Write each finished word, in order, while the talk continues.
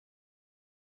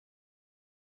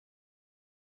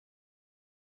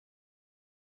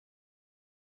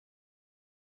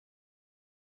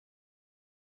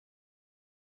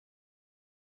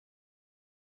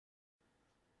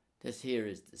This here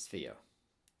is the sphere.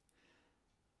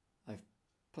 I've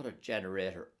put a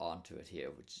generator onto it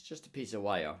here, which is just a piece of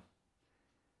wire,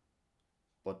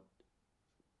 but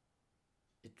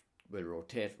it will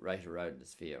rotate right around the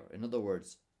sphere. In other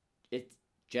words, it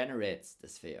generates the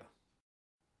sphere.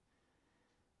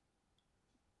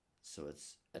 So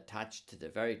it's attached to the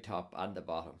very top and the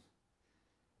bottom,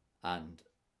 and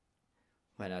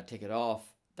when I take it off,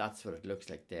 that's what it looks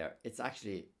like there. It's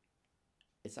actually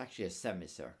a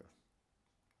semicircle.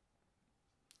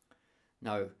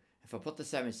 Now, if I put the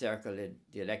semicircle in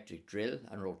the electric drill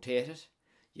and rotate it,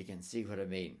 you can see what I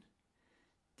mean.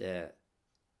 The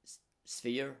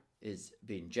sphere is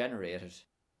being generated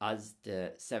as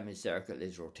the semicircle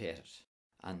is rotated,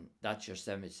 and that's your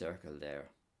semicircle there.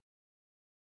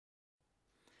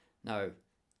 Now,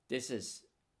 this is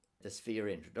the sphere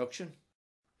introduction.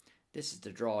 This is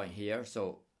the drawing here.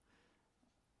 So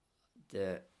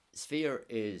the sphere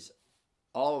is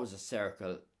always a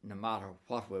circle no matter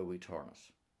what way we turn it.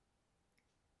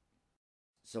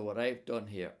 So what I've done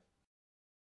here,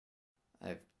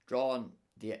 I've drawn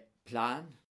the plan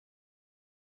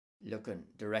looking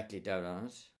directly down on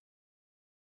it.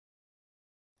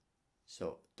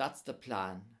 So that's the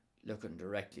plan looking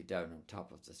directly down on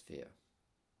top of the sphere.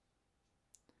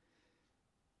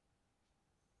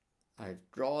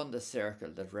 I've drawn the circle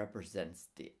that represents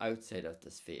the outside of the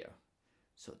sphere.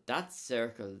 So that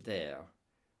circle there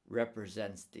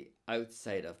represents the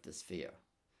outside of the sphere.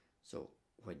 So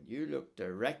when you look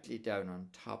directly down on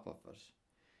top of it,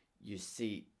 you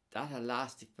see that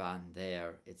elastic band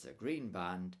there. It's a green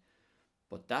band,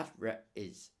 but that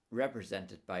is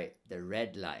represented by the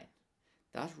red line.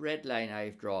 That red line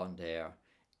I've drawn there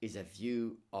is a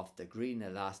view of the green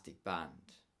elastic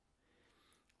band.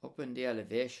 Up in the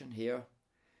elevation here,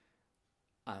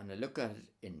 I'm going to look at it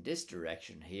in this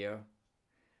direction here.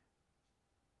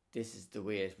 This is the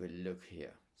way it will look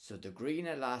here. So the green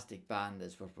elastic band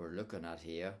is what we're looking at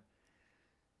here.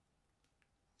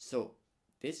 So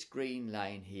this green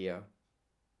line here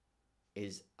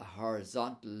is a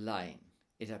horizontal line.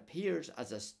 It appears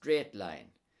as a straight line.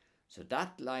 So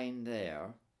that line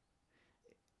there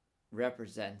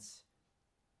represents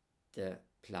the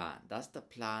plan. That's the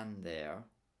plan there.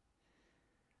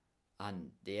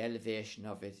 And the elevation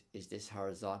of it is this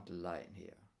horizontal line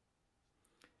here.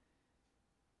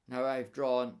 Now I've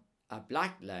drawn a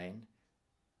black line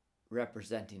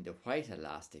representing the white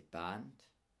elastic band.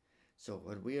 So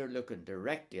when we are looking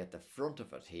directly at the front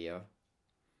of it here,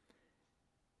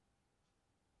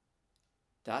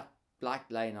 that black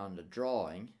line on the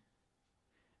drawing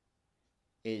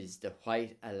is the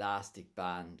white elastic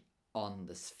band on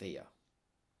the sphere.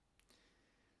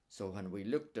 So when we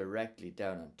look directly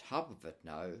down on top of it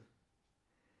now,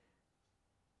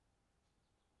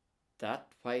 that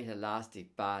white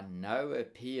elastic band now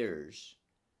appears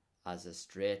as a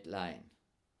straight line.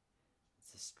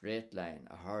 It's a straight line,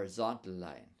 a horizontal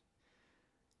line.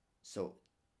 So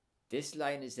this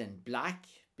line is in black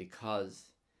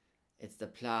because it's the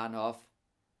plan of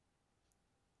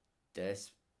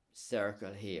this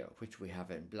circle here, which we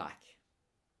have in black.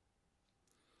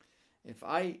 If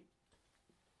I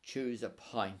choose a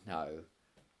point now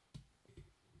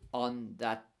on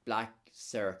that black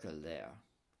circle there,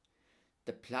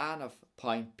 the plan of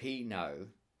point P now,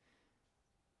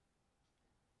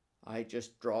 I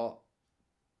just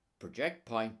project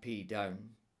point P down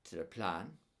to the plan.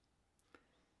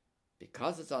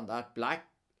 Because it's on that black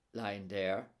line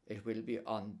there, it will be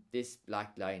on this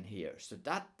black line here. So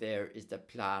that there is the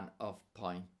plan of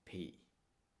point P.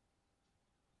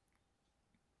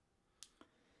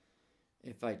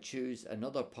 If I choose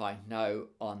another point now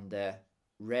on the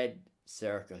red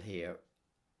circle here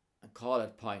and call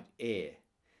it point A,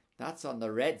 that's on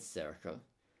the red circle.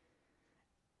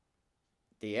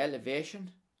 The elevation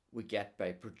we get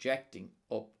by projecting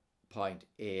up point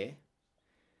A,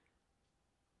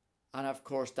 and of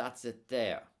course that's it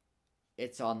there.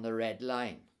 It's on the red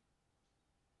line.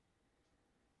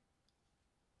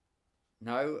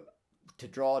 Now to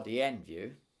draw the end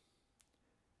view,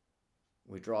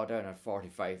 we draw down at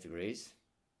 45 degrees.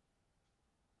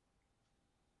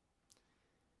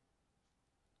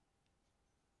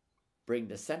 Bring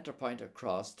the center point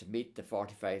across to meet the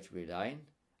 45-degree line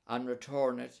and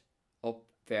return it up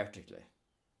vertically.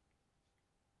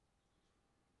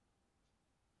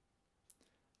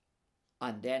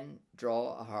 And then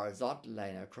draw a horizontal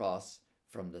line across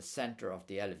from the center of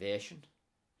the elevation.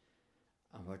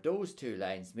 And where those two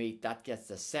lines meet, that gets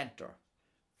the center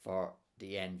for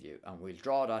the end view, and we'll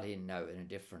draw that in now in a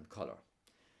different colour.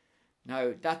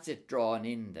 Now that's it drawn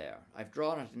in there. I've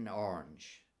drawn it in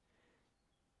orange.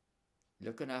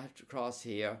 Looking at it across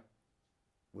here,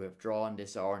 we've drawn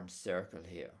this orange circle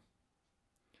here.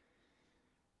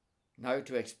 Now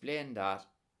to explain that,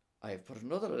 I have put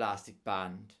another elastic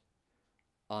band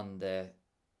on the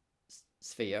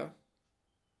sphere,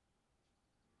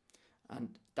 and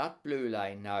that blue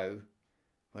line now,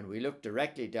 when we look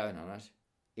directly down on it,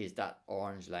 is that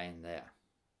orange line there.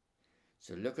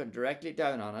 So looking directly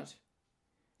down on it,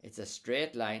 it's a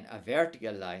straight line, a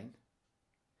vertical line.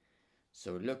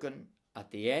 So looking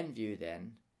at the end view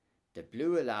then, the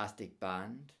blue elastic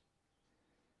band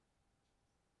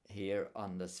here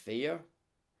on the sphere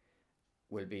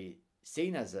will be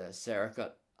seen as a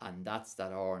circle, and that's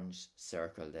that orange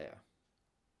circle there.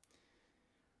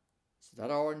 So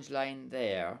that orange line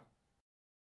there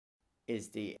is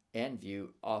the end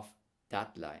view of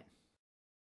that line.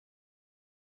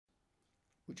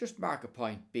 We just mark a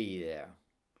point B there.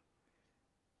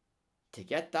 To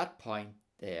get that point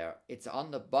there, it's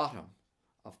on the bottom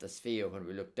of the sphere when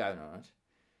we look down on it.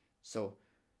 So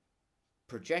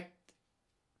project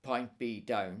point B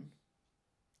down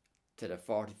to the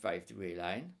 45-degree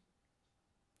line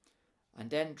and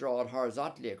then draw it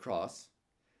horizontally across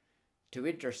to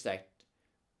intersect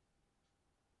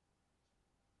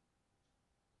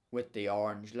with the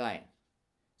orange line.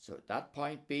 So that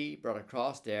point B brought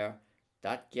across there,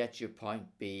 that gets you point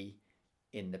B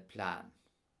in the plan.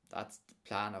 That's the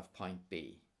plan of point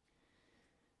B.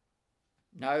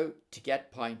 Now to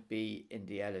get point B in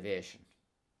the elevation.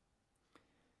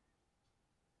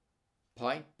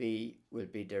 Point B will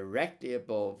be directly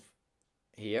above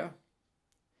here.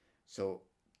 So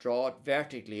draw it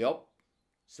vertically up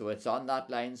so it's on that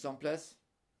line someplace.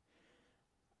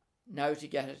 Now to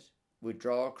get it, we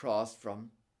draw across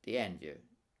from the end view.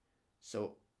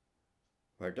 So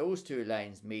where those two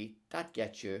lines meet, that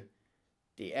gets you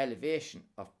the elevation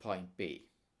of point B.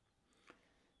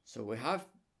 So we have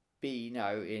B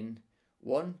now in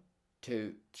 1,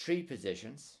 2, 3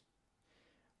 positions.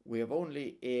 We have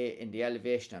only A in the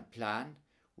elevation and plan.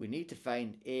 We need to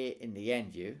find A in the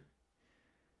end view.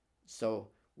 So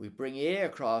we bring A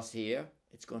across here,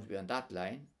 it's going to be on that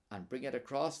line, and bring it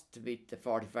across to meet the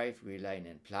 45-degree line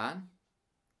in plan.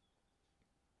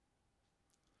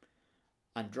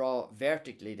 And draw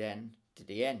vertically then to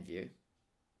the end view.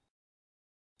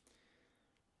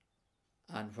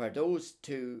 And where those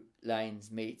two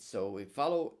lines meet, so we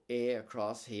follow A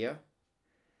across here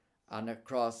and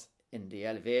across in the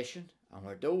elevation, and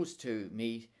where those two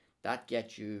meet, that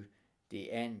gets you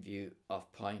the end view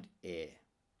of point A.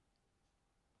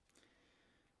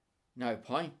 Now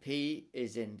point P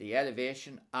is in the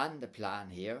elevation and the plan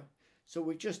here, so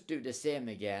we just do the same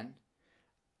again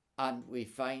and we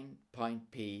find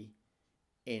point P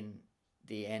in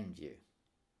the end view.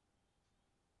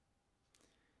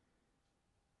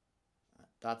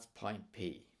 That's point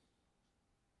P.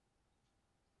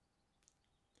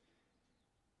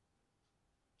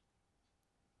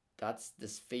 That's the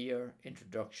sphere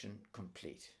introduction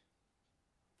complete.